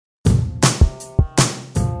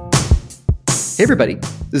Hey everybody,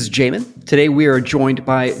 this is Jamin. Today we are joined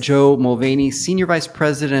by Joe Mulvaney, Senior Vice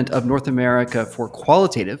President of North America for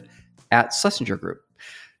Qualitative at Schlesinger Group.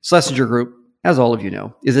 Schlesinger Group, as all of you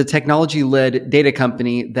know, is a technology-led data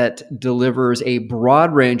company that delivers a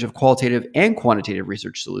broad range of qualitative and quantitative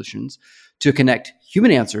research solutions to connect human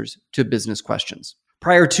answers to business questions.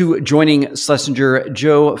 Prior to joining Schlesinger,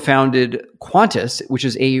 Joe founded Quantis, which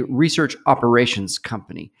is a research operations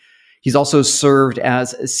company. He's also served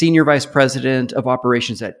as Senior Vice President of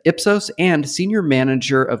Operations at Ipsos and Senior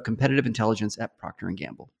Manager of Competitive Intelligence at Procter &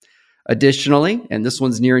 Gamble. Additionally, and this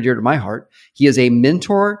one's near and dear to my heart, he is a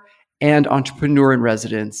mentor and entrepreneur in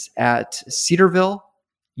residence at Cedarville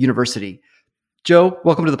University. Joe,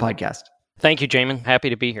 welcome to the podcast. Thank you, Jamin. Happy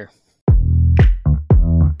to be here.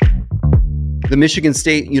 The Michigan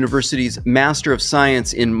State University's Master of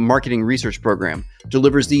Science in Marketing Research program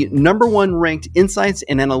delivers the #1 ranked Insights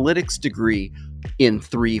and Analytics degree in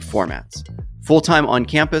 3 formats: full-time on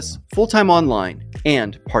campus, full-time online,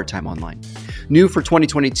 and part-time online. New for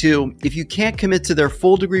 2022, if you can't commit to their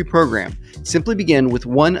full degree program, simply begin with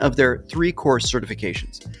one of their 3 course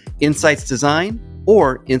certifications: Insights Design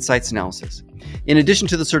or Insights Analysis. In addition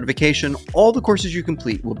to the certification, all the courses you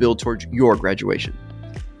complete will build towards your graduation.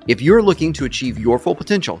 If you're looking to achieve your full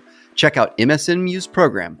potential, check out MSMU's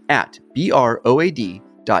program at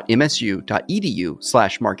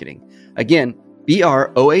broad.msu.edu/marketing. Again,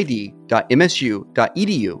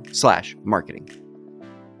 broad.msu.edu/marketing.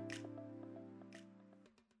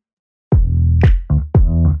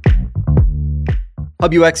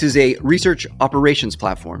 HubUX is a research operations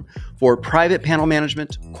platform for private panel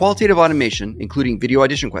management, qualitative automation, including video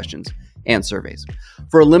audition questions, and surveys.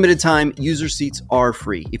 For a limited time, user seats are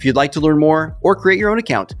free. If you'd like to learn more or create your own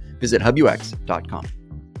account, visit hubux.com.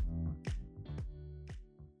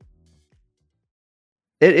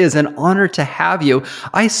 It is an honor to have you.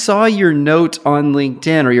 I saw your note on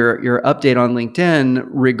LinkedIn, or your update on LinkedIn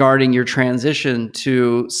regarding your transition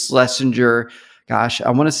to Schlesinger. Gosh, I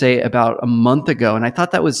want to say about a month ago. And I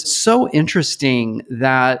thought that was so interesting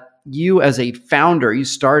that you, as a founder, you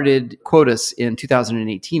started Quotis in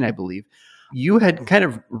 2018, I believe. You had kind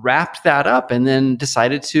of wrapped that up and then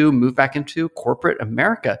decided to move back into corporate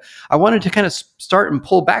America. I wanted to kind of start and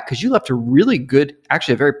pull back because you left a really good,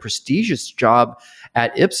 actually a very prestigious job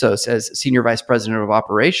at Ipsos as Senior Vice President of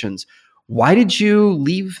Operations. Why did you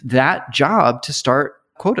leave that job to start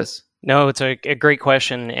Quotis? No, it's a great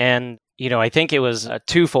question. And, I think it was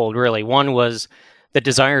twofold, really. One was the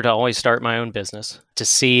desire to always start my own business, to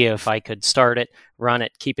see if I could start it, run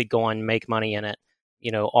it, keep it going, make money in it.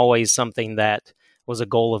 Always something that was a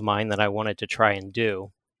goal of mine that I wanted to try and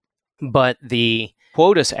do. But the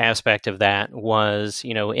Quotis aspect of that was,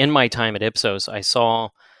 in my time at Ipsos, I saw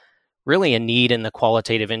really a need in the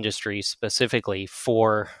qualitative industry specifically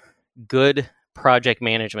for good project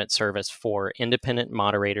management service for independent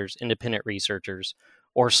moderators, independent researchers,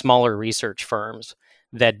 or smaller research firms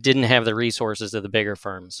that didn't have the resources of the bigger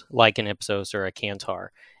firms like an Ipsos or a Kantar.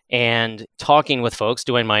 And talking with folks,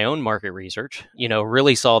 doing my own market research,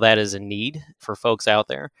 really saw that as a need for folks out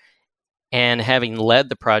there. And having led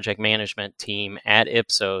the project management team at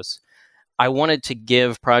Ipsos, I wanted to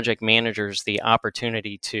give project managers the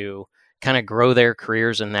opportunity to kind of grow their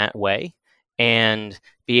careers in that way and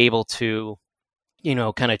be able to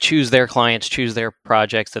kind of choose their clients, choose their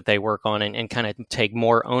projects that they work on, and kind of take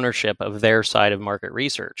more ownership of their side of market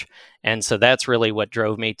research. And so that's really what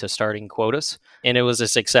drove me to starting Quotis. And it was a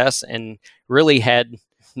success and really had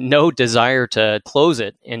no desire to close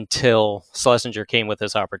it until Schlesinger came with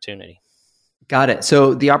this opportunity. Got it.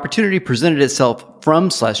 So the opportunity presented itself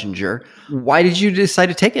from Schlesinger. Why did you decide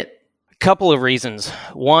to take it? Couple of reasons.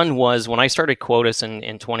 One was when I started Quotis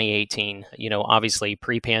in 2018, obviously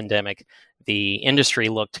pre-pandemic, the industry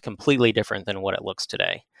looked completely different than what it looks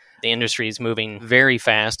today. The industry is moving very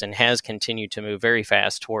fast and has continued to move very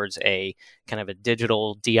fast towards a kind of a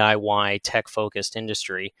digital DIY tech-focused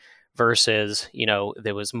industry versus,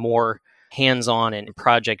 there was more hands-on and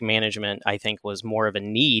project management, I think, was more of a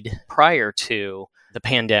need prior to the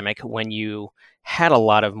pandemic when you had a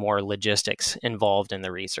lot of more logistics involved in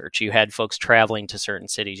the research. You had folks traveling to certain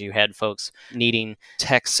cities. You had folks needing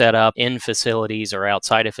tech set up in facilities or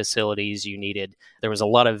outside of facilities. There was a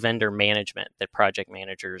lot of vendor management that project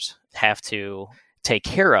managers have to take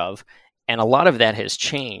care of. And a lot of that has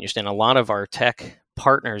changed. And a lot of our tech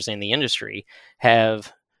partners in the industry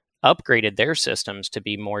have upgraded their systems to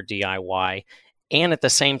be more DIY. And at the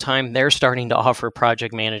same time, they're starting to offer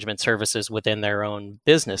project management services within their own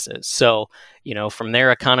businesses. So, from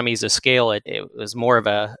their economies of scale, it was more of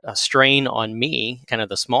a strain on me, kind of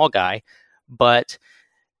the small guy. But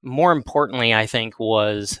More importantly, I think,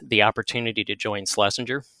 was the opportunity to join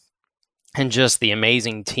Schlesinger and just the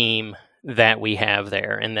amazing team that we have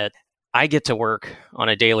there, and that I get to work on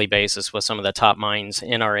a daily basis with some of the top minds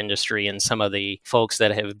in our industry and some of the folks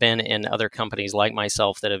that have been in other companies like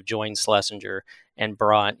myself that have joined Schlesinger and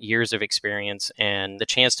brought years of experience, and the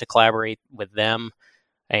chance to collaborate with them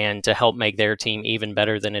and to help make their team even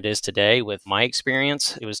better than it is today with my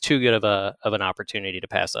experience. It was too good of an opportunity to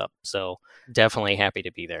pass up. So definitely happy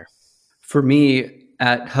to be there. For me,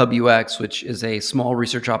 at Hub UX, which is a small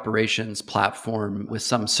research operations platform with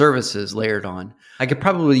some services layered on, I could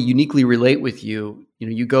probably uniquely relate with you. You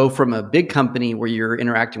know, you go from a big company where you're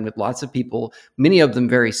interacting with lots of people, many of them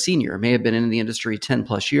very senior, may have been in the industry 10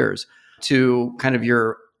 plus years, to kind of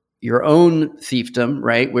your own fiefdom,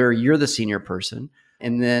 right? Where you're the senior person.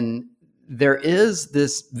 And then there is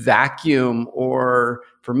this vacuum, or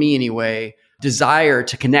for me anyway, desire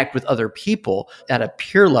to connect with other people at a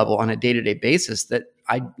peer level on a day-to-day basis that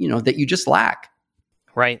that you just lack.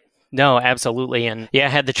 Right. No, absolutely. And yeah, I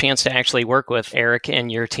had the chance to actually work with Eric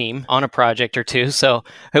and your team on a project or two. So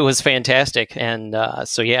it was fantastic. And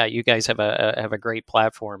so, yeah, you guys have a great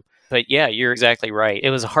platform. But yeah, you're exactly right. It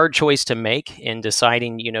was a hard choice to make in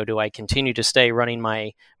deciding, do I continue to stay running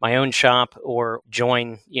my own shop or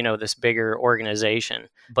join, this bigger organization?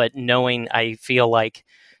 But knowing, I feel like,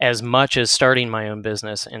 as much as starting my own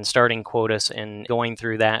business and starting Quotis and going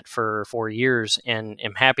through that for 4 years, and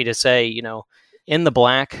am happy to say, in the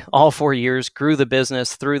black all 4 years, grew the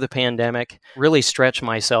business through the pandemic, really stretched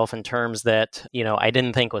myself in terms that, I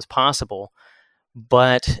didn't think was possible.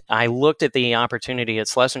 But I looked at the opportunity at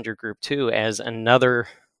Schlesinger Group too as another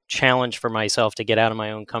challenge for myself to get out of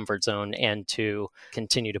my own comfort zone and to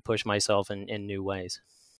continue to push myself in new ways.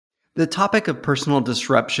 The topic of personal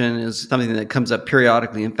disruption is something that comes up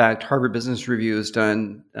periodically. In fact, Harvard Business Review has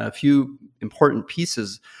done a few important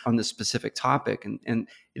pieces on this specific topic. And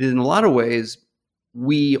it is, in a lot of ways,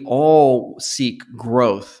 we all seek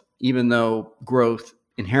growth, even though growth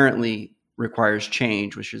inherently requires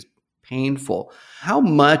change, which is painful. How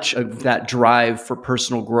much of that drive for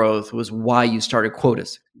personal growth was why you started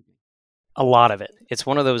Quotis? A lot of it. It's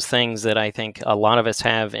one of those things that I think a lot of us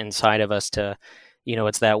have inside of us to,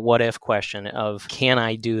 it's that what if question of, can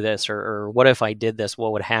I do this? Or what if I did this?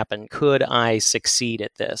 What would happen? Could I succeed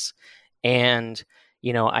at this? And,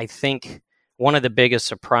 I think one of the biggest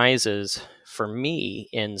surprises for me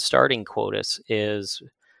in starting Quotis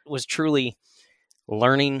was truly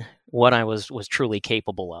learning what I was truly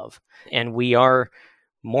capable of. And we are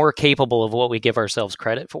more capable of what we give ourselves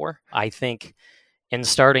credit for. I think in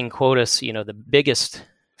starting Quotis, the biggest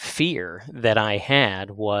fear that I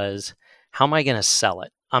had was, how am I going to sell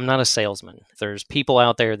it? I'm not a salesman. There's people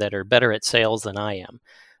out there that are better at sales than I am.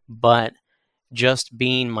 But just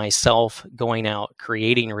being myself, going out,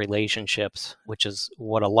 creating relationships, which is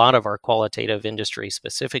what a lot of our qualitative industry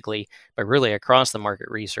specifically, but really across the market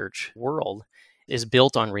research world, is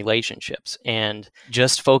built on relationships, and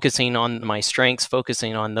just focusing on my strengths,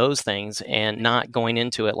 focusing on those things, and not going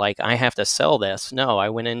into it like I have to sell this. No, I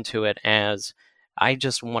went into it as, I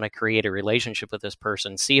just want to create a relationship with this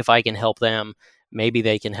person, see if I can help them. Maybe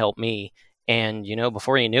they can help me. And,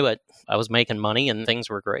 before you knew it, I was making money and things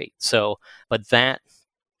were great. So, but that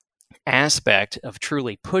aspect of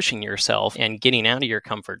truly pushing yourself and getting out of your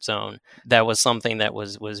comfort zone, that was something that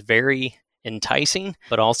was very enticing,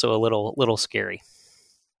 but also a little scary.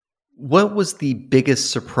 What was the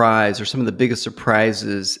biggest surprise, or some of the biggest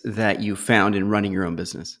surprises that you found in running your own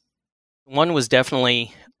business? One was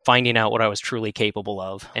definitely finding out what I was truly capable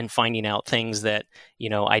of, and finding out things that,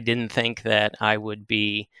 I didn't think that I would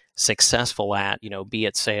be successful at, be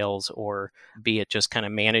it sales or be it just kind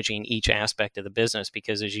of managing each aspect of the business.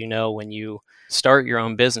 Because as you know, when you start your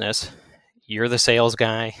own business, you're the sales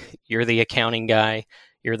guy, you're the accounting guy,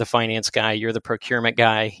 you're the finance guy, you're the procurement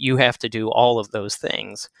guy. You have to do all of those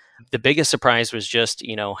things. The biggest surprise was just,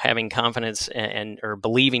 having confidence or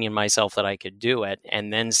believing in myself that I could do it.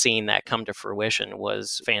 And then seeing that come to fruition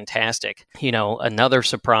was fantastic. Another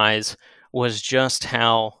surprise was just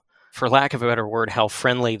how, for lack of a better word, how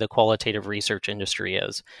friendly the qualitative research industry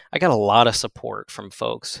is. I got a lot of support from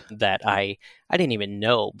folks that I didn't even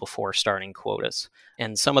know before starting Quotis.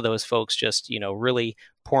 And some of those folks just, really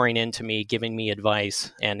pouring into me, giving me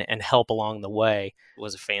advice and help along the way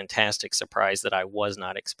was a fantastic surprise that I was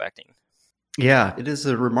not expecting. Yeah, it is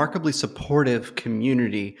a remarkably supportive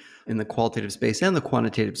community in the qualitative space and the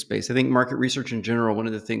quantitative space. I think market research in general, one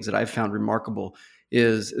of the things that I've found remarkable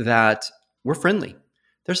is that we're friendly.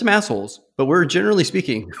 There's some assholes, but we're, generally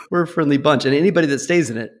speaking, we're a friendly bunch. And anybody that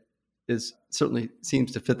stays in it is certainly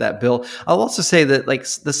seems to fit that bill. I'll also say that like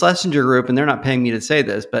the Schlesinger Group, and they're not paying me to say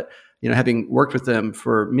this, but having worked with them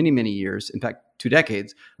for many, many years, in fact, 2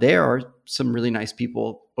 decades, there are some really nice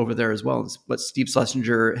people over there as well. It's what Steve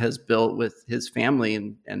Schlesinger has built with his family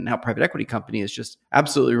and now private equity company is just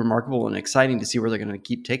absolutely remarkable and exciting to see where they're going to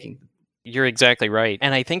keep taking. You're exactly right.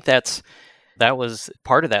 And I think that was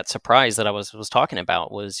part of that surprise that I was talking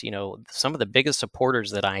about was, some of the biggest supporters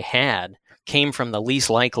that I had came from the least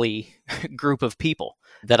likely group of people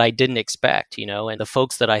that I didn't expect, and the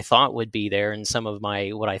folks that I thought would be there and some of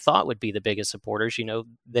what I thought would be the biggest supporters,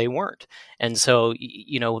 they weren't. And so,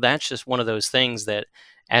 that's just one of those things that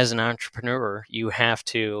as an entrepreneur, you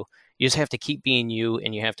just have to keep being you,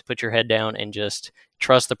 and you have to put your head down and just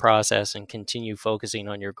trust the process and continue focusing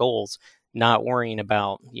on your goals, not worrying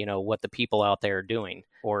about, what the people out there are doing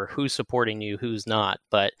or who's supporting you, who's not.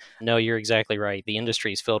 But no, you're exactly right. The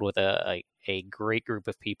industry is filled with a great group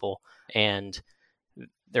of people, and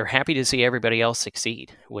they're happy to see everybody else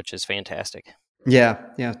succeed, which is fantastic. Yeah,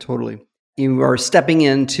 totally. You are stepping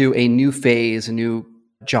into a new phase, a new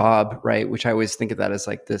job, right? Which I always think of that as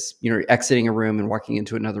like this, exiting a room and walking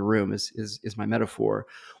into another room is my metaphor.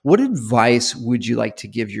 What advice would you like to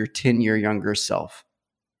give your 10-year younger self?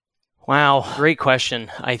 Wow, great question.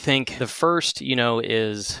 I think the first,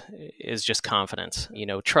 is just confidence.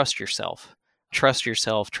 Trust yourself. Trust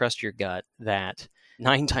yourself, trust your gut that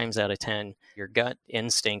 9 times out of 10, your gut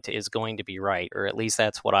instinct is going to be right, or at least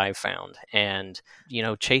that's what I've found. And,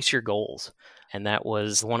 chase your goals. And that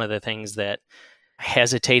was one of the things that I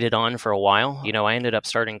hesitated on for a while. I ended up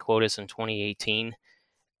starting Quotas in 2018.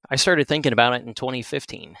 I started thinking about it in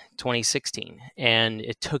 2015, 2016, and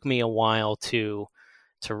it took me a while to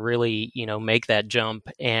really, make that jump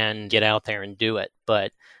and get out there and do it.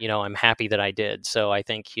 But, I'm happy that I did. So I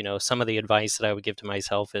think, some of the advice that I would give to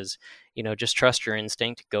myself is, just trust your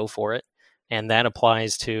instinct, go for it. And that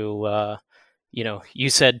applies to, you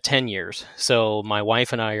said 10 years. So my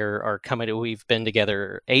wife and I we've been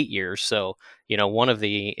together 8 years. So, one of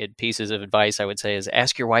the pieces of advice I would say is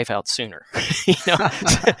ask your wife out sooner.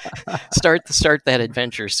 Start that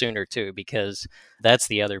adventure sooner too, because that's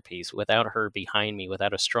the other piece. Without her behind me,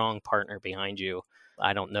 without a strong partner behind you,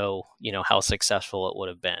 I don't know, how successful it would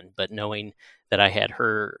have been. But knowing that I had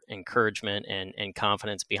her encouragement and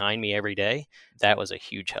confidence behind me every day, that was a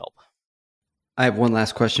huge help. I have one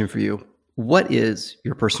last question for you. What is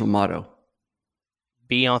your personal motto?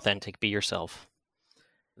 Be authentic, be yourself.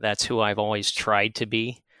 That's who I've always tried to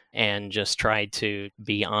be, and just tried to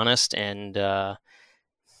be honest and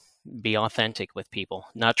be authentic with people,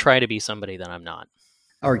 not try to be somebody that I'm not.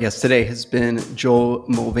 Our guest today has been Joe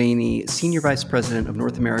Mulvaney, Senior Vice President of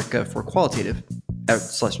North America for Qualitative at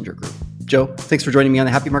Schlesinger Group. Joe, thanks for joining me on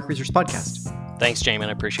the Happy Market Research Podcast. Thanks, Jamin.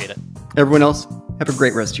 I appreciate it. Everyone else, have a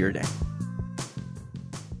great rest of your day.